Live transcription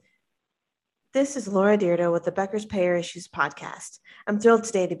This is Laura Dyrda with the Becker's Payer Issues podcast. I'm thrilled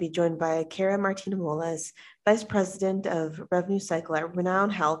today to be joined by Kara Martina Moles, Vice President of Revenue Cycle at Renown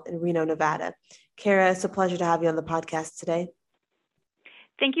Health in Reno, Nevada. Kara, it's a pleasure to have you on the podcast today.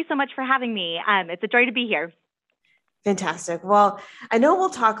 Thank you so much for having me. It's a joy to be here. Fantastic. Well, I know we'll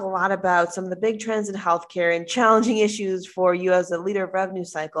talk a lot about some of the big trends in healthcare and challenging issues for you as a leader of Revenue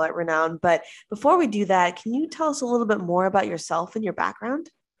Cycle at Renown. But before we do that, can you tell us a little bit more about yourself and your background?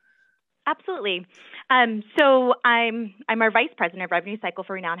 Absolutely. So I'm our vice president of revenue cycle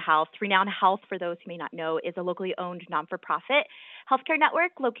for Renown Health. Renown Health, for those who may not know, is a locally owned non-for-profit healthcare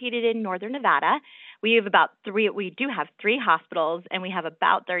network located in northern Nevada. We do have three hospitals, and we have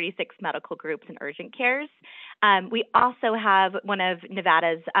about 36 medical groups and urgent cares. We also have one of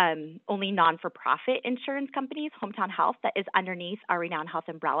Nevada's only non-for-profit insurance companies, Hometown Health, that is underneath our Renown Health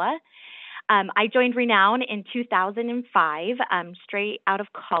umbrella. I joined Renown in 2005, straight out of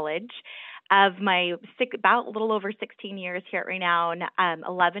college. Of my about a little over 16 years here at Renown,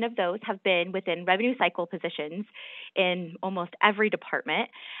 11 of those have been within revenue cycle positions in almost every department.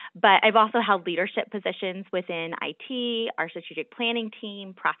 But I've also held leadership positions within IT, our strategic planning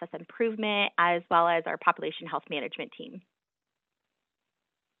team, process improvement, as well as our population health management team.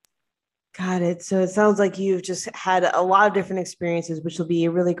 Got it. So it sounds like you've just had a lot of different experiences, which will be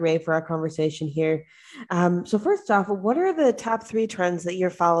really great for our conversation here. So first off, what are the top three trends that you're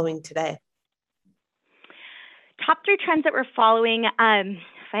following today? Top three trends that we're following. If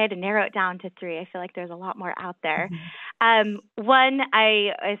I had to narrow it down to three, I feel like there's a lot more out there. One,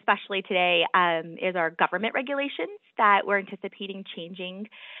 especially today, is our government regulations that we're anticipating changing,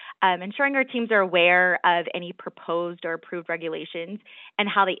 ensuring our teams are aware of any proposed or approved regulations and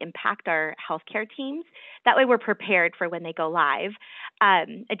how they impact our healthcare teams. That way we're prepared for when they go live.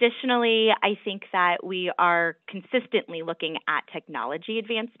 Additionally, I think that we are consistently looking at technology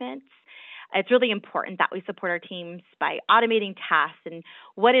advancements. It's really important that we support our teams by automating tasks and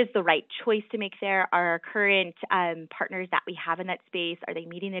what is the right choice to make there. Are our current partners that we have in that space, are they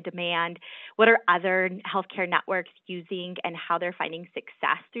meeting the demand? What are other healthcare networks using and how they're finding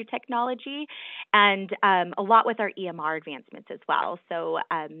success through technology? And a lot with our EMR advancements as well. So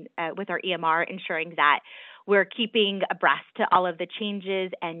with our EMR, ensuring that we're keeping abreast to all of the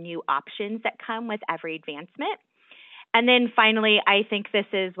changes and new options that come with every advancement. And then finally, I think this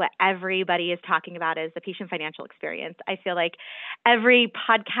is what everybody is talking about is the patient financial experience. I feel like every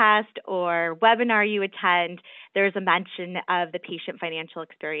podcast or webinar you attend, there's a mention of the patient financial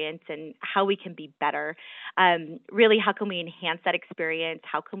experience and how we can be better. Really, how can we enhance that experience?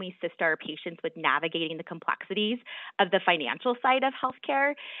 How can we assist our patients with navigating the complexities of the financial side of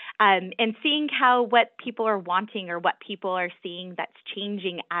healthcare? And seeing how what people are wanting or what people are seeing that's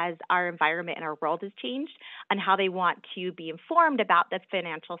changing as our environment and our world has changed and how they want to be informed about the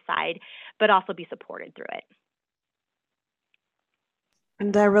financial side, but also be supported through it.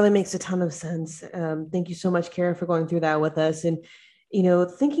 And that really makes a ton of sense. Thank you so much, Kara, for going through that with us. And,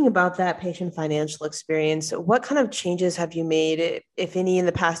 thinking about that patient financial experience, what kind of changes have you made, if any, in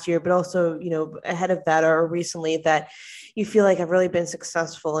the past year, but also, ahead of that or recently that you feel like have really been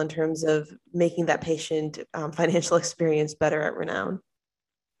successful in terms of making that patient financial experience better at Renown?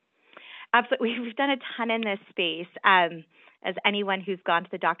 Absolutely. We've done a ton in this space. As anyone who's gone to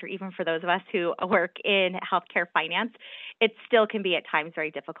the doctor, even for those of us who work in healthcare finance, it still can be at times very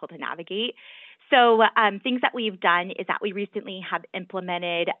difficult to navigate. So things that we've done is that we recently have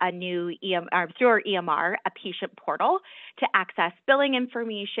implemented a new through our EMR, a patient portal to access billing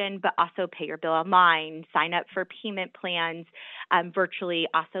information, but also pay your bill online, sign up for payment plans, virtually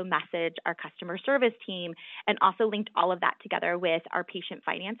also message our customer service team, and also linked all of that together with our patient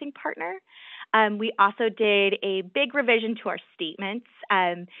financing partner. We also did a big revision to our statements.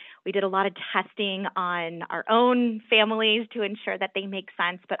 We did a lot of testing on our own families to ensure that they make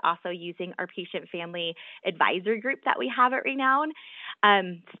sense, but also using our patient family advisory group that we have at Renown.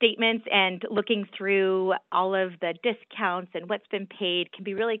 Statements and looking through all of the discounts and what's been paid can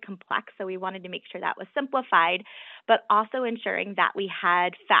be really complex. So we wanted to make sure that was simplified, but also ensuring that we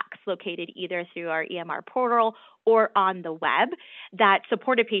had facts located either through our EMR portal or on the web that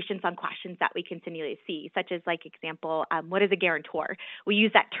supported patients on questions that we continually see, such as example, what is a guarantor? We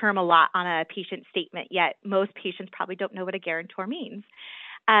use that term a lot on a patient statement, yet most patients probably don't know what a guarantor means.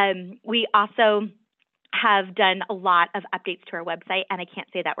 We also have done a lot of updates to our website, and I can't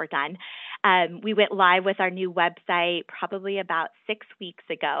say that we're done. We went live with our new website probably about 6 weeks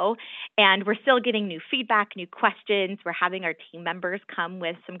ago, and we're still getting new feedback, new questions. We're having our team members come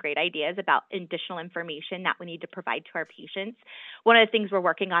with some great ideas about additional information that we need to provide to our patients. One of the things we're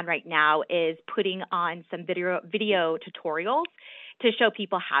working on right now is putting on some video tutorials to show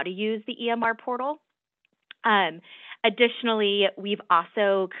people how to use the EMR portal. Additionally, we've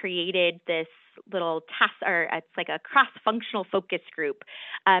also created this little task, or it's like a cross-functional focus group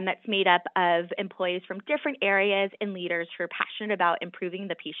that's made up of employees from different areas and leaders who are passionate about improving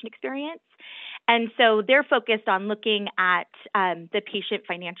the patient experience. And so they're focused on looking at the patient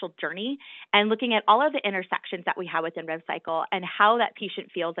financial journey and looking at all of the intersections that we have within RevCycle and how that patient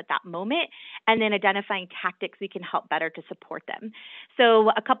feels at that moment, and then identifying tactics we can help better to support them.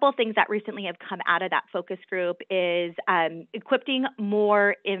 So a couple of things that recently have come out of that focus group is equipping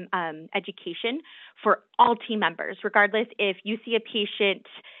more education for all team members, regardless if you see a patient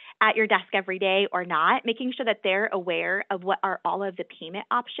at your desk every day or not, making sure that they're aware of what are all of the payment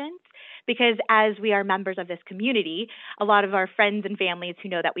options. Because as we are members of this community, a lot of our friends and families who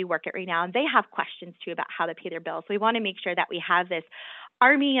know that we work at Renown, they have questions too about how to pay their bills. So we want to make sure that we have this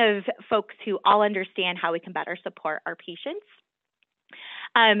army of folks who all understand how we can better support our patients.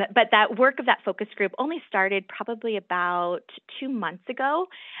 But that work of that focus group only started probably about 2 months ago.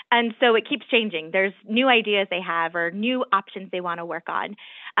 And so it keeps changing. There's new ideas they have or new options they want to work on.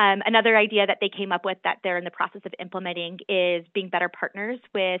 Another idea that they came up with that they're in the process of implementing is being better partners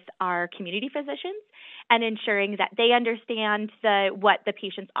with our community physicians and ensuring that they understand what the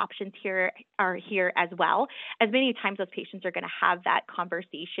patient's options here are here as well. As many times those patients are going to have that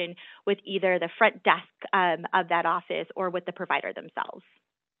conversation with either the front desk of that office or with the provider themselves.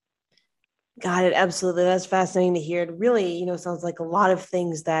 Got it. Absolutely. That's fascinating to hear. It really, sounds like a lot of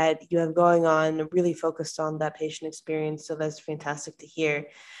things that you have going on, really focused on that patient experience. So that's fantastic to hear.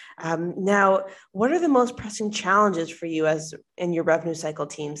 Now, what are the most pressing challenges for you as in your revenue cycle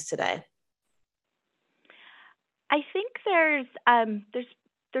teams today? I think there's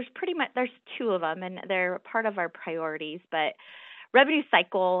pretty much, there's two of them, and they're part of our priorities. But revenue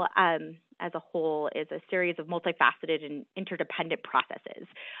cycle as a whole is a series of multifaceted and interdependent processes.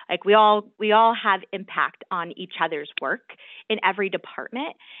 Like we all have impact on each other's work in every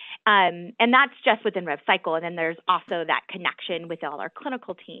department. And that's just within RevCycle. And then there's also that connection with all our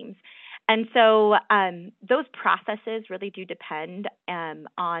clinical teams. And so those processes really do depend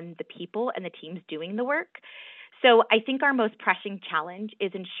on the people and the teams doing the work. So I think our most pressing challenge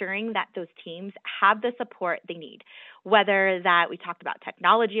is ensuring that those teams have the support they need, whether that we talked about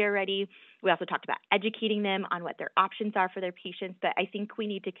technology already. We also talked about educating them on what their options are for their patients. But I think we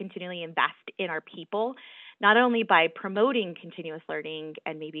need to continually invest in our people, not only by promoting continuous learning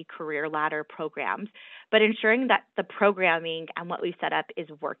and maybe career ladder programs, but ensuring that the programming and what we set up is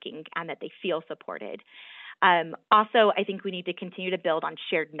working and that they feel supported. Also, I think we need to continue to build on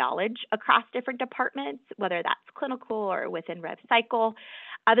shared knowledge across different departments, whether that's clinical or within RevCycle.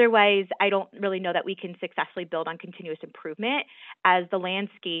 Otherwise, I don't really know that we can successfully build on continuous improvement as the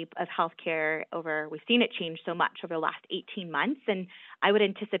landscape of healthcare we've seen it change so much over the last 18 months, and I would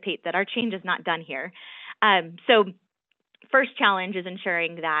anticipate that our change is not done here. So first challenge is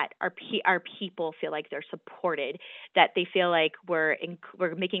ensuring that our people feel like they're supported, that they feel like we're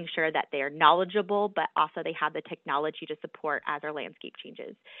making sure that they are knowledgeable, but also they have the technology to support as our landscape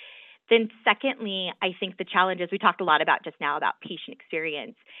changes. Then secondly, I think the challenges we talked a lot about just now about patient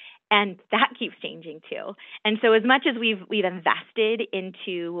experience, and that keeps changing too. And so as much as we've invested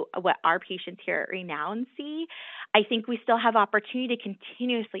into what our patients here at Renown see, I think we still have opportunity to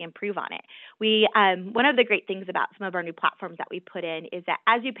continuously improve on it. One of the great things about some of our new platforms that we put in is that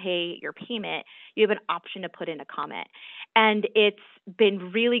as you pay your payment, you have an option to put in a comment. And it's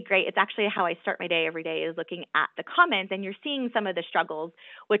been really great. It's actually how I start my day every day, is looking at the comments, and you're seeing some of the struggles,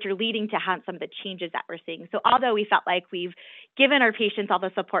 which are leading to some of the changes that we're seeing. So although we felt like we've given our patients all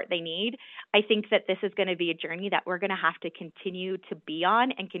the support they need, I think that this is going to be a journey that we're going to have to continue to be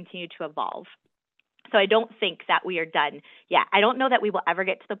on and continue to evolve. So I don't think that we are done yet. I don't know that we will ever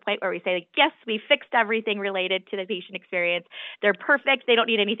get to the point where we say, like, yes, we fixed everything related to the patient experience. They're perfect. They don't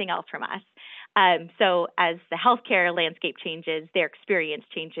need anything else from us. So as the healthcare landscape changes, their experience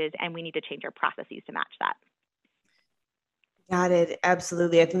changes, and we need to change our processes to match that. Got it.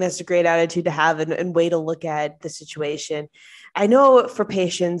 Absolutely. I think that's a great attitude to have and way to look at the situation. I know for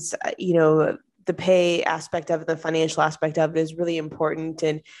patients, the pay aspect of it, the financial aspect of it is really important.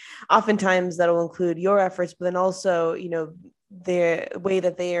 And oftentimes that'll include your efforts, but then also, the way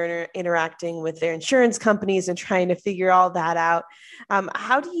that they are interacting with their insurance companies and trying to figure all that out.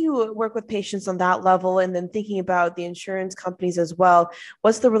 How do you work with patients on that level? And then thinking about the insurance companies as well,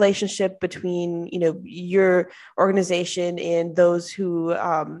 what's the relationship between, your organization and those who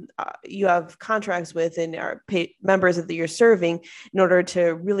you have contracts with and are members that you're serving, in order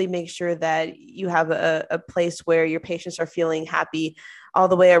to really make sure that you have a place where your patients are feeling happy all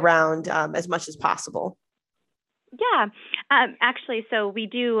the way around as much as possible? Yeah, actually, so we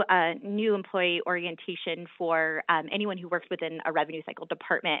do a new employee orientation for anyone who works within a revenue cycle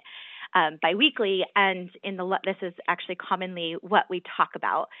department biweekly, and this is actually commonly what we talk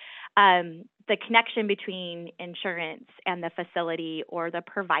about. The connection between insurance and the facility or the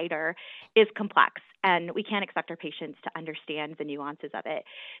provider is complex, and we can't expect our patients to understand the nuances of it.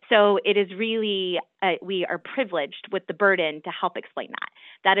 So it is really we are privileged with the burden to help explain that.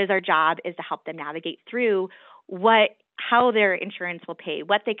 That is our job, is to help them navigate through how their insurance will pay,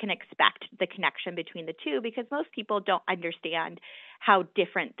 what they can expect, the connection between the two, because most people don't understand how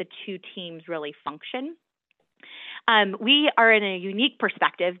different the two teams really function. We are in a unique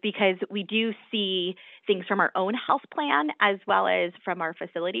perspective because we do see things from our own health plan as well as from our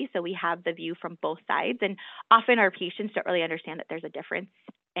facility. So we have the view from both sides. And often our patients don't really understand that there's a difference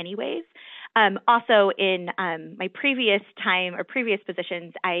anyways. Also in my previous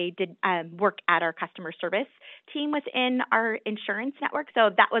positions, I did work at our customer service team within our insurance network. So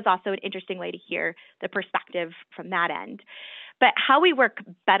that was also an interesting way to hear the perspective from that end. But how we work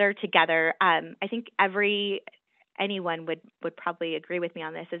better together, I think anyone would probably agree with me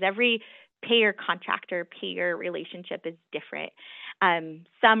on this, is every payer contractor payer relationship is different.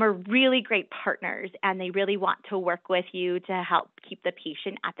 Some are really great partners and they really want to work with you to help keep the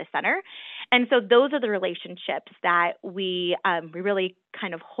patient at the center. And so those are the relationships that we really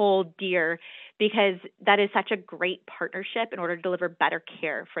kind of hold dear, because that is such a great partnership in order to deliver better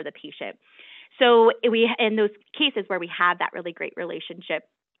care for the patient. So in those cases where we have that really great relationship,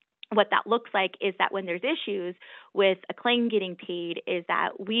 what that looks like is that when there's issues with a claim getting paid, is that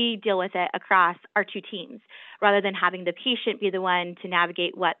we deal with it across our two teams, rather than having the patient be the one to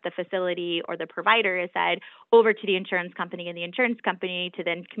navigate what the facility or the provider has said over to the insurance company, and the insurance company to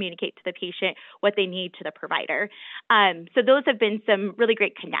then communicate to the patient what they need to the provider. So those have been some really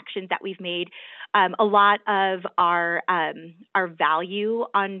great connections that we've made. A lot of our value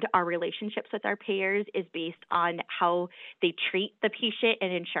on our relationships with our payers is based on how they treat the patient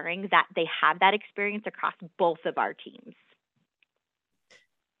and ensuring that they have that experience across both of our teams.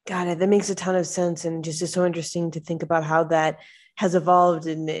 Got it. That makes a ton of sense. And just is so interesting to think about how that has evolved.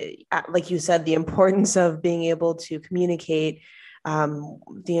 And like you said, the importance of being able to communicate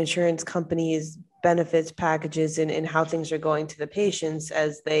the insurance company's benefits packages and how things are going to the patients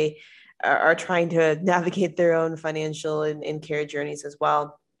as they are trying to navigate their own financial and care journeys as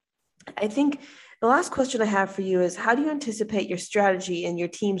well. I think the last question I have for you is, how do you anticipate your strategy and your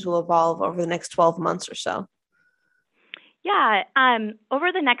teams will evolve over the next 12 months or so? Yeah,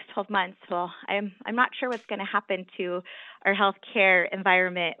 over the next 12 months, well, I'm not sure what's going to happen to our healthcare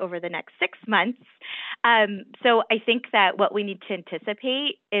environment over the next 6 months. So I think that what we need to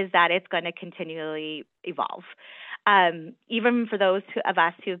anticipate is that it's going to continually evolve. Even for those of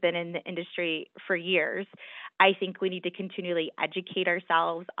us who've been in the industry for years, I think we need to continually educate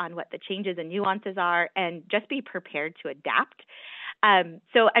ourselves on what the changes and nuances are, and just be prepared to adapt.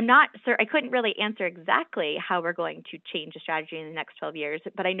 So I'm not sure, I couldn't really answer exactly how we're going to change the strategy in the next 12 years,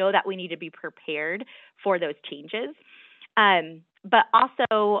 but I know that we need to be prepared for those changes. But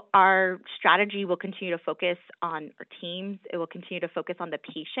also our strategy will continue to focus on our teams. It will continue to focus on the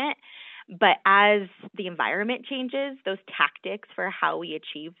patient. But as the environment changes, those tactics for how we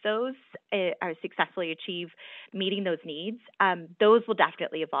achieve those, successfully achieve meeting those needs, those will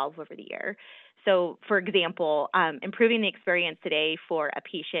definitely evolve over the year. So, for example, improving the experience today for a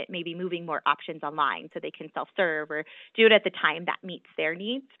patient, maybe moving more options online so they can self-serve or do it at the time that meets their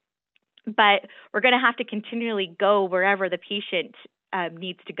needs. But we're going to have to continually go wherever the patient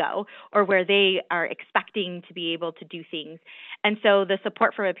needs to go, or where they are expecting to be able to do things. And so the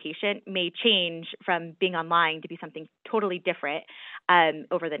support from a patient may change from being online to be something totally different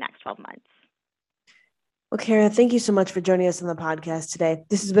over the next 12 months. Well, Kara, thank you so much for joining us on the podcast today.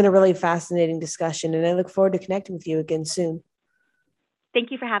 This has been a really fascinating discussion, and I look forward to connecting with you again soon.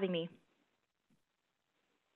 Thank you for having me.